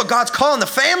 man, this is what God's calling the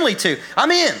family to.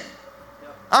 I'm in.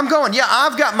 I'm going, yeah,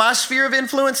 I've got my sphere of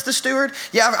influence to steward.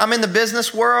 Yeah, I'm in the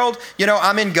business world. You know,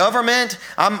 I'm in government.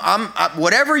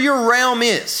 Whatever your realm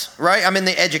is, right? I'm in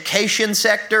the education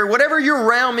sector. Whatever your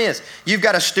realm is, you've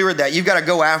got to steward that. You've got to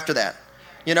go after that.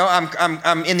 You know,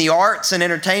 I'm in the arts and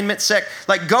entertainment sector.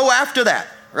 Like, go after that,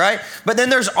 right? But then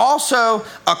there's also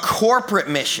a corporate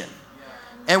mission.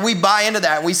 And we buy into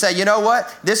that. We say, you know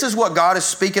what? This is what God is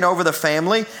speaking over the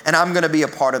family, and I'm going to be a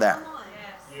part of that.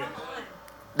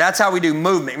 That's how we do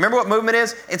movement. Remember what movement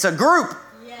is? It's a group.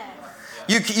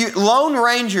 Lone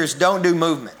rangers don't do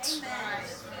movements,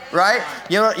 right?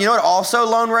 You know what also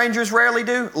lone rangers rarely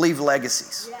do? Leave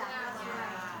legacies.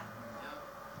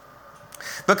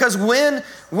 Because when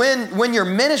your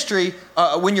ministry,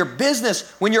 when your business,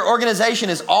 when your organization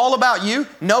is all about you,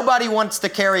 nobody wants to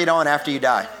carry it on after you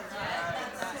die.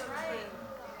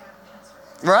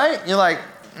 Right? You're like,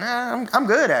 nah, I'm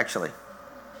good actually.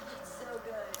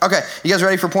 Okay, you guys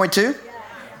ready for point 2?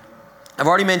 I've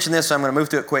already mentioned this, so I'm going to move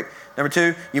through it quick. Number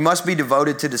 2, you must be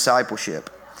devoted to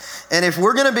discipleship. And if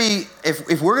we're going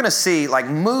to see like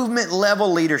movement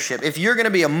level leadership, if you're going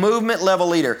to be a movement level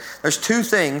leader, there's 2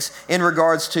 things in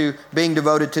regards to being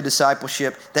devoted to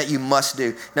discipleship that you must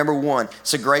do. Number 1,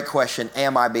 it's a great question.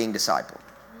 Am I being discipled?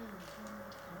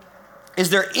 Is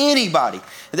there anybody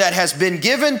that has been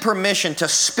given permission to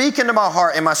speak into my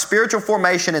heart and my spiritual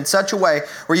formation in such a way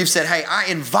where you've said, hey, I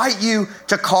invite you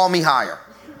to call me higher?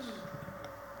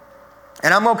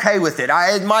 And I'm okay with it.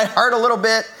 It might hurt a little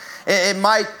bit. It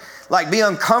might like be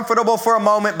uncomfortable for a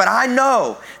moment, but I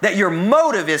know that your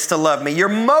motive is to love me. Your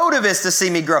motive is to see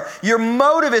me grow. Your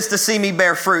motive is to see me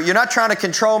bear fruit. You're not trying to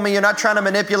control me. You're not trying to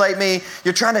manipulate me.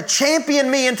 You're trying to champion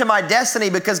me into my destiny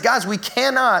because, guys, we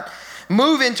cannot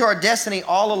move into our destiny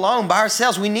all alone by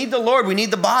ourselves. We need the Lord. We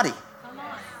need the body.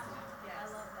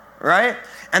 Right?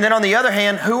 And then on the other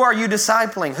hand, who are you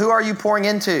discipling? Who are you pouring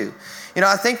into? You know,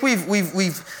 I think we've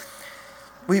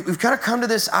kind of come to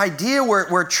this idea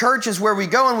where church is where we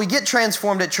go and we get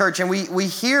transformed at church and we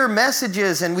hear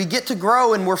messages and we get to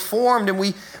grow and we're formed and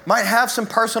we might have some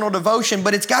personal devotion,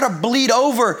 but it's got to bleed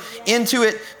over into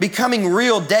it becoming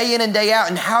real day in and day out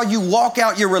and how you walk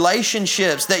out your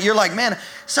relationships that you're like, man,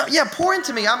 so yeah, pour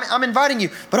into me. I'm inviting you,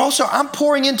 but also I'm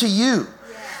pouring into you.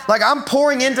 Like I'm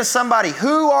pouring into somebody.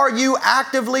 Who are you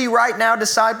actively right now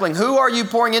discipling? Who are you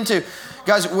pouring into?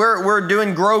 Guys, we're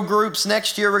doing grow groups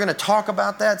next year. We're going to talk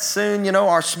about that soon. You know,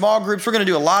 our small groups, we're going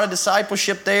to do a lot of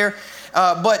discipleship there.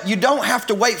 But you don't have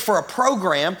to wait for a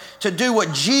program to do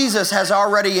what Jesus has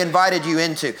already invited you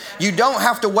into. You don't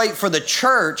have to wait for the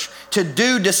church to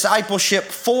do discipleship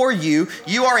for you.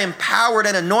 You are empowered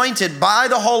and anointed by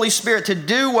the Holy Spirit to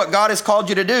do what God has called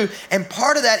you to do. And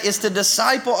part of that is to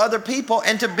disciple other people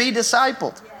and to be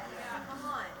discipled.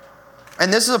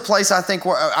 And this is a place I think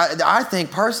where I think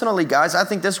personally, guys, I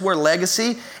think this is where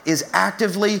legacy is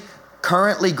actively,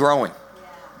 currently growing.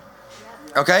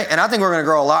 Okay? And I think we're going to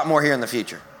grow a lot more here in the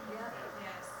future.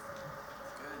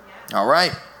 All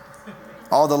right.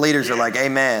 All the leaders are like,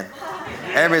 amen.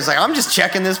 Everybody's like, I'm just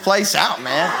checking this place out,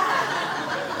 man.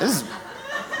 This is...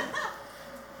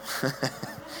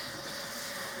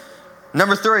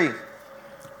 Number 3,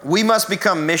 we must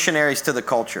become missionaries to the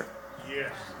culture.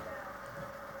 Yes.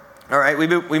 All right,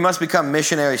 we must become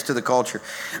missionaries to the culture.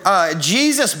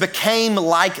 Jesus became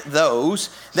like those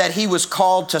that he was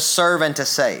called to serve and to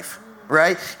save,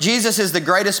 right? Jesus is the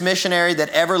greatest missionary that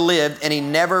ever lived, and he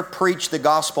never preached the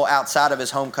gospel outside of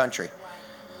his home country,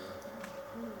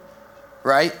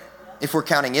 right? If we're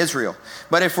counting Israel.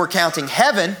 But if we're counting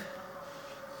heaven,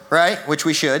 right, which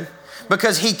we should,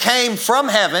 because he came from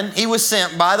heaven, he was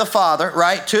sent by the Father,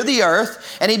 right, to the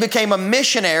earth, and he became a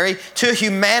missionary to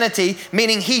humanity,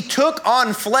 meaning he took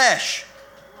on flesh.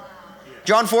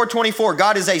 John 4:24,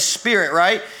 God is a spirit,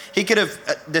 right? He could have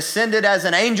descended as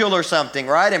an angel or something,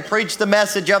 right, and preached the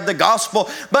message of the gospel,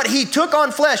 but he took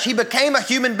on flesh. He became a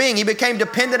human being. He became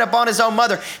dependent upon his own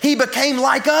mother. He became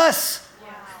like us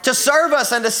to serve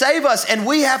us and to save us, and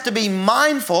we have to be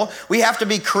mindful. We have to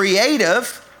be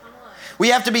creative. We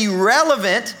have to be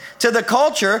relevant to the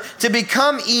culture to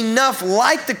become enough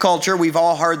like the culture. We've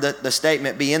all heard the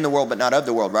statement, be in the world but not of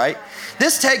the world, right?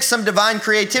 This takes some divine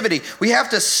creativity. We have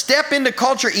to step into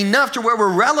culture enough to where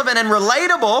we're relevant and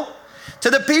relatable to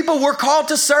the people we're called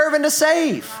to serve and to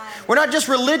save. We're not just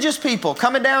religious people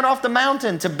coming down off the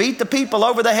mountain to beat the people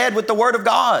over the head with the word of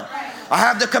God. I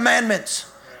have the commandments,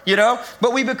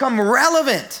 but we become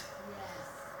relevant.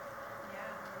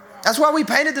 That's why we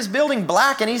painted this building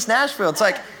black in East Nashville. It's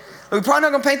like, we're probably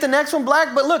not going to paint the next one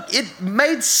black, but look, it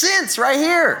made sense right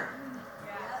here.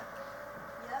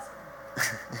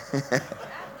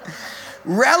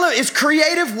 It's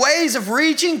creative ways of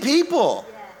reaching people.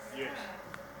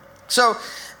 So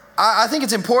I think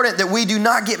it's important that we do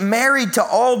not get married to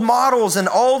old models and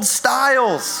old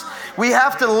styles. We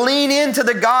have to lean into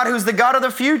the God who's the God of the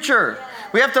future.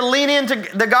 We have to lean into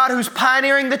the God who's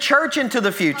pioneering the church into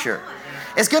the future.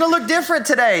 It's going to look different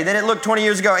today than it looked 20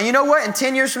 years ago. And you know what? In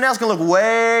 10 years from now, it's going to look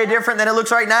way different than it looks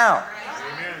right now.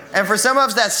 Amen. And for some of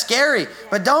us, that's scary.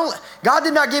 But God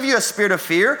did not give you a spirit of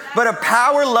fear, but a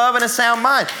power, love, and a sound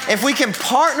mind. If we can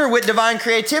partner with divine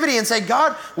creativity and say,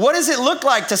 God, what does it look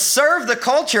like to serve the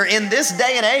culture in this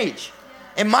day and age?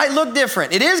 It might look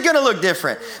different. It is going to look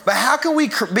different. But how can we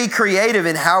be creative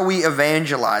in how we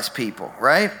evangelize people,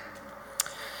 right?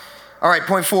 All right,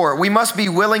 point 4, we must be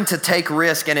willing to take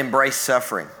risk and embrace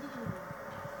suffering.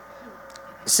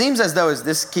 It seems as though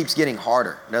this keeps getting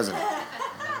harder, doesn't it?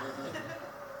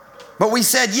 But we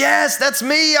said, yes, that's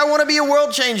me. I want to be a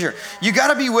world changer. You got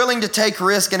to be willing to take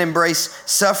risk and embrace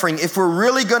suffering. If we're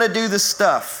really going to do this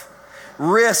stuff,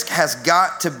 risk has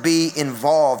got to be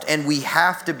involved, and we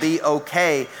have to be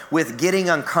okay with getting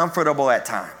uncomfortable at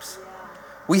times.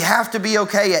 We have to be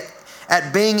okay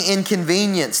at being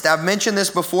inconvenienced. I've mentioned this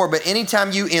before, but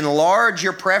anytime you enlarge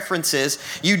your preferences,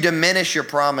 you diminish your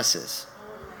promises.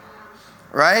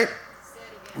 Right?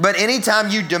 But anytime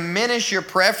you diminish your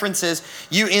preferences,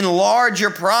 you enlarge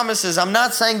your promises. I'm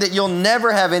not saying that you'll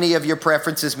never have any of your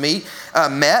preferences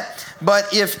met, but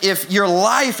if your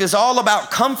life is all about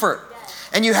comfort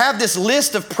and you have this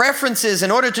list of preferences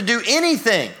in order to do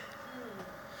anything,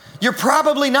 you're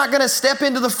probably not going to step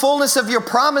into the fullness of your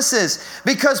promises,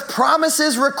 because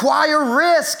promises require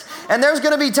risk. And there's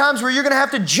going to be times where you're going to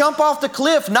have to jump off the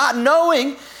cliff not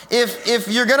knowing if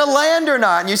you're going to land or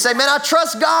not. And you say, man, I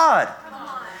trust God.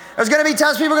 There's going to be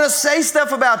times people are going to say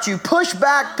stuff about you, push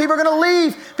back. People are going to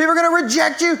leave. People are going to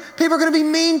reject you. People are going to be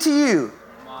mean to you.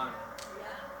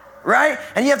 Right?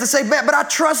 And you have to say, man, but I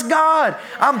trust God.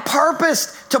 I'm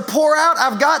purposed to pour out.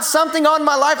 I've got something on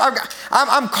my life.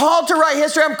 I'm called to write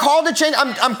history. I'm called to change.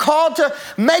 I'm called to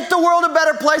make the world a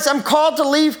better place. I'm called to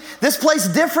leave this place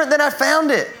different than I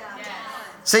found it.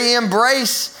 So you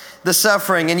embrace the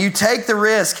suffering and you take the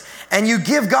risk and you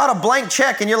give God a blank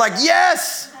check and you're like,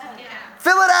 yes,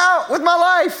 fill it out with my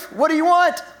life. What do you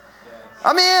want?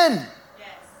 I'm in.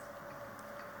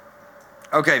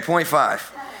 Okay, point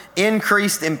 5.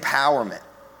 Increased empowerment.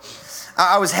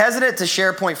 I was hesitant to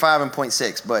share point 5 and point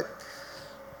 6, but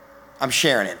I'm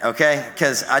sharing it, okay?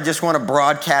 Because I just want to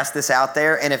broadcast this out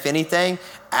there. And if anything,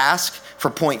 ask for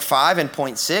point 5 and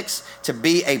point 6 to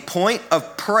be a point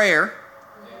of prayer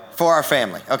for our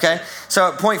family, okay?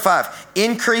 So point 5,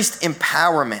 increased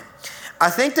empowerment.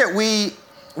 I think that we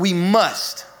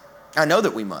must, I know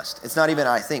that we must. It's not even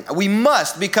I think. We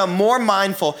must become more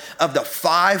mindful of the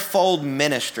fivefold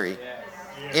ministry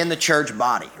in the church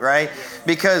body, right?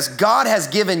 Because God has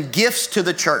given gifts to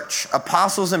the church,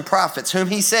 apostles and prophets, whom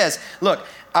he says, look,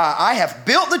 I have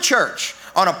built the church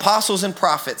on apostles and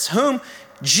prophets, whom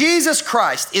Jesus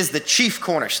Christ is the chief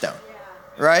cornerstone,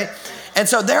 right? And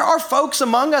so there are folks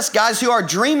among us, guys, who are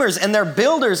dreamers and they're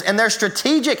builders and they're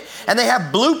strategic and they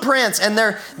have blueprints and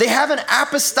they have an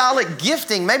apostolic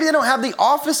gifting. Maybe they don't have the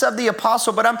office of the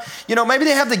apostle, but maybe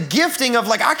they have the gifting of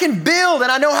like, I can build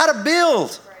and I know how to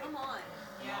build.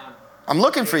 I'm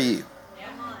looking for you.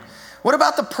 What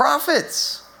about the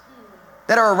prophets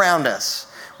that are around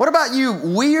us? What about you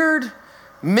weird,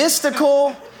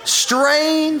 mystical,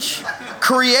 strange,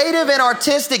 creative, and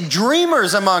artistic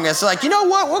dreamers among us? Like, you know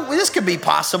what? This could be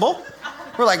possible.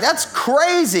 We're like, that's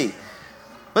crazy.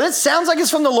 But it sounds like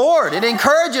it's from the Lord. It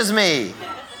encourages me.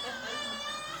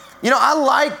 I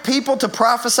like people to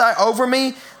prophesy over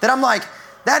me that I'm like,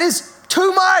 that is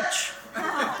too much.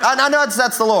 I know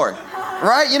that's the Lord,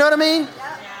 right? You know what I mean?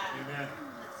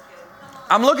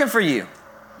 I'm looking for you.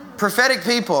 Prophetic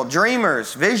people,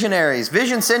 dreamers, visionaries,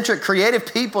 vision-centric, creative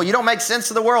people. You don't make sense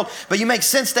to the world, but you make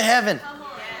sense to heaven.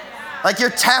 Like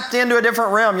you're tapped into a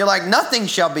different realm. You're like, nothing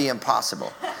shall be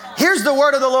impossible. Here's the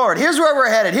word of the Lord. Here's where we're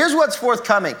headed. Here's what's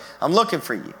forthcoming. I'm looking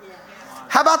for you.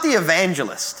 How about the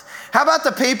evangelist? How about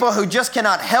the people who just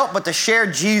cannot help but to share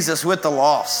Jesus with the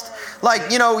lost?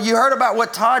 Like, you heard about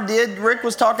what Todd did. Rick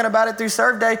was talking about it through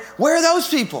Serve Day. Where are those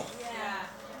people?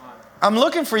 I'm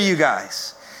looking for you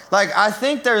guys. Like, I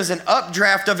think there's an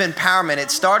updraft of empowerment.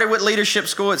 It started with leadership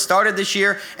school. It started this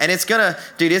year, and it's going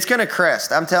to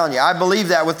crest. I'm telling you, I believe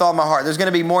that with all my heart. There's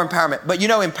going to be more empowerment. But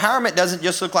empowerment doesn't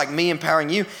just look like me empowering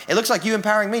you. It looks like you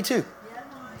empowering me too.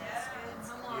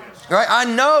 Right? I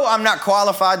know I'm not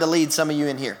qualified to lead some of you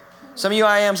in here. Some of you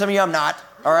I am, some of you I'm not.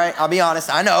 All right? I'll be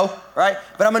honest. I know, right?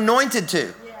 But I'm anointed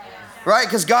to. Right?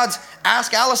 Because God's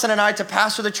asked Allison and I to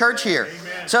pastor the church here.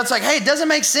 Amen. So it's like, hey, it doesn't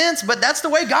make sense, but that's the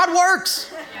way God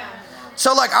works.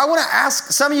 So like, I want to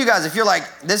ask some of you guys, if you're like,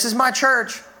 this is my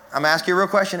church, I'm asking you a real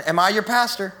question. Am I your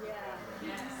pastor?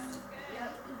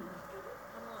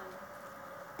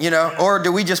 Or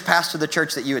do we just pastor the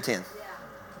church that you attend?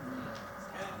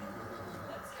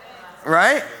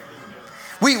 Right?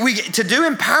 We to do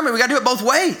empowerment, we got to do it both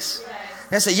ways.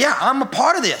 And say, yeah, I'm a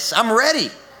part of this. I'm ready.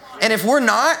 And if we're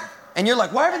not, and you're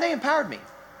like, why haven't they empowered me?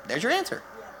 There's your answer.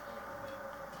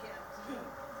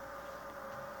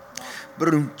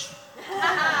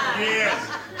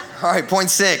 Yes. All right,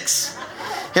 point 6.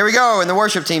 Here we go, and the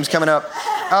worship team's coming up.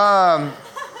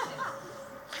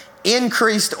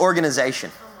 Increased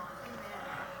organization.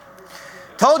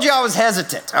 Told you I was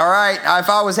hesitant, all right? If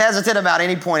I was hesitant about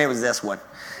any point, it was this one.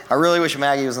 I really wish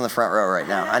Maggie was in the front row right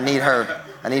now. I need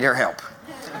her help.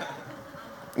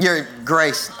 Your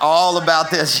Grace, all about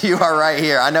this. You are right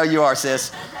here. I know you are,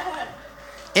 sis.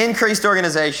 Increased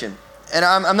organization. And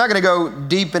I'm not going to go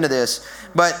deep into this,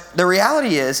 but the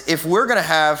reality is if we're going to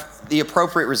have the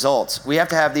appropriate results, we have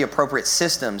to have the appropriate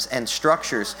systems and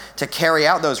structures to carry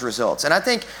out those results. And I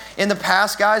think in the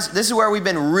past, guys, this is where we've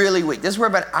been really weak. This is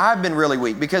where I've been really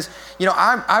weak because,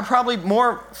 I probably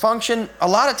more function a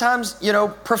lot of times,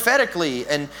 prophetically,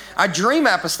 and I dream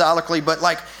apostolically, but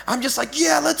like, I'm just like,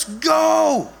 yeah, let's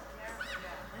go.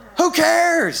 Who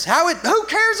cares? Who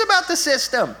cares about the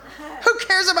system? Who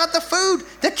cares about the food?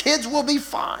 The kids will be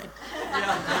fine.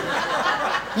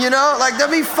 They'll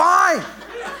be fine.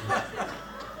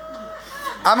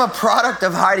 I'm a product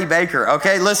of Heidi Baker,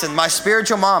 okay? Listen, my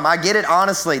spiritual mom, I get it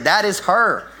honestly. That is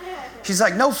her. She's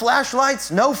like, no flashlights,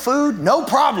 no food, no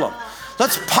problem.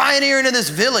 Let's pioneer into this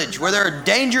village where there are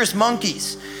dangerous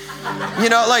monkeys.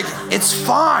 It's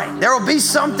fine. There will be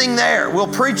something there. We'll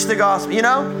preach the gospel,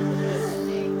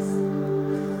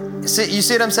 You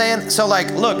see what I'm saying? So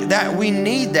look, that we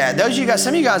need that.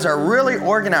 Some of you guys are really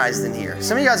organized in here.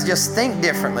 Some of you guys just think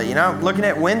differently, Looking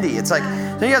at Wendy, it's like,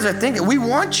 some of you guys are thinking, we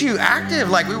want you active.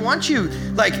 We want you,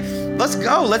 let's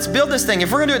go. Let's build this thing.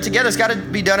 If we're gonna do it together, it's gotta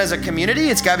be done as a community.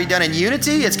 It's gotta be done in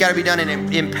unity. It's gotta be done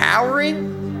in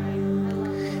empowering.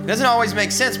 It doesn't always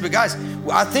make sense, but guys,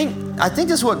 I think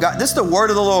this is this is the word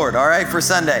of the Lord, all right, for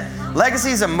Sunday. Legacy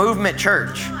is a movement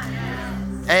church.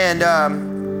 And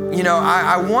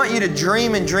I want you to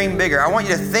dream and dream bigger. I want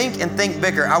you to think and think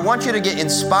bigger. I want you to get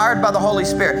inspired by the Holy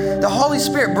Spirit. The Holy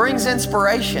Spirit brings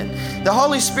inspiration. The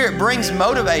Holy Spirit brings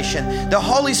motivation. The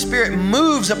Holy Spirit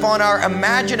moves upon our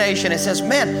imagination and says,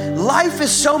 man, life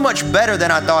is so much better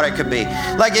than I thought it could be.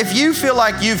 Like if you feel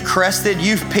like you've crested,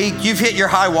 you've peaked, you've hit your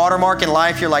high watermark in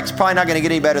life, you're like, it's probably not going to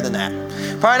get any better than that.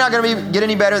 Probably not going to get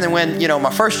any better than when,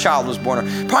 my first child was born.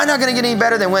 Or probably not going to get any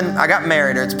better than when I got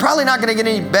married. Or it's probably not going to get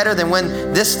any better than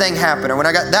when this thing happened or when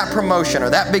I got that promotion or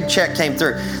that big check came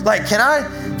through. Like, can I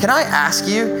ask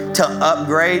you to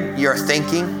upgrade your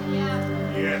thinking?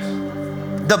 Yes.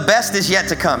 The best is yet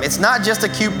to come. It's not just a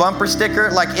cute bumper sticker.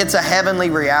 Like, it's a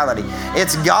heavenly reality.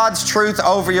 It's God's truth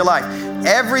over your life.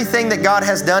 Everything that God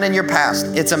has done in your past,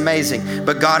 it's amazing.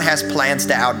 But God has plans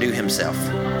to outdo himself.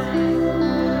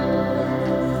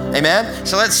 Amen?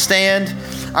 So let's stand.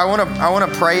 I want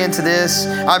to pray into this.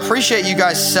 I appreciate you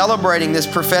guys celebrating this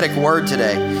prophetic word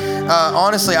today.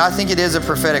 Honestly, I think it is a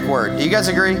prophetic word. Do you guys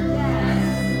agree?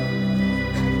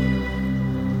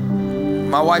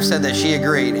 My wife said that she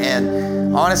agreed.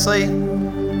 And honestly,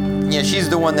 she's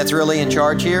the one that's really in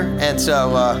charge here. And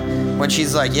so when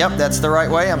she's like, yep, that's the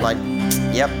right way, I'm like,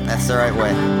 yep, that's the right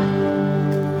way.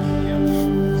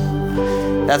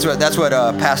 That's what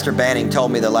Pastor Banning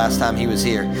told me the last time he was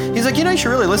here. He's like, you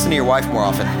should really listen to your wife more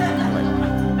often. I'm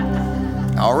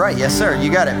like, all right, yes, sir, you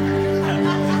got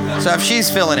it. So if she's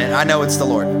feeling it, I know it's the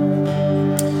Lord.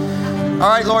 All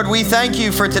right, Lord, we thank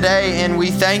you for today, and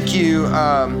we thank you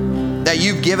that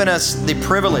you've given us the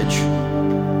privilege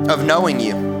of knowing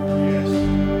you.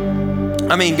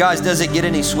 I mean, guys, does it get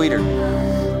any sweeter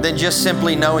than just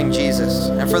simply knowing Jesus?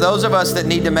 And for those of us that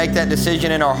need to make that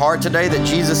decision in our heart today that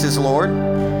Jesus is Lord,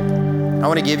 I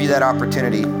want to give you that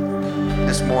opportunity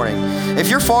this morning. If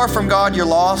you're far from God, you're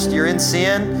lost, you're in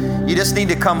sin, you just need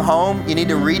to come home, you need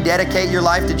to rededicate your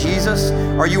life to Jesus,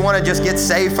 or you want to just get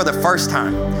saved for the first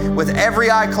time with every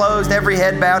eye closed, every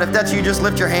head bowed. If that's you, just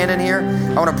lift your hand in here.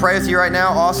 I want to pray with you right now.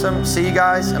 Awesome. See you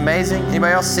guys. Amazing.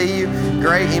 Anybody else see you?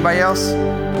 Great. Anybody else?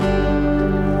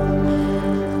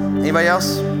 Anybody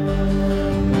else?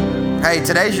 Hey,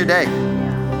 today's your day.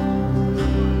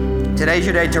 Today's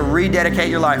your day to rededicate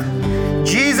your life.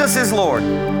 Jesus is Lord.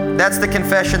 That's the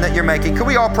confession that you're making. Could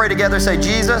we all pray together? Say,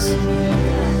 Jesus,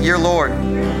 you're Lord.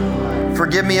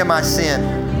 Forgive me of my sin.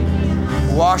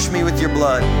 Wash me with your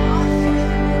blood.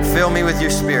 Fill me with your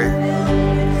spirit.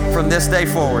 From this day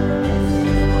forward,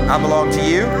 I belong to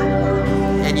you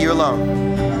and you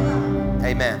alone.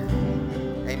 Amen.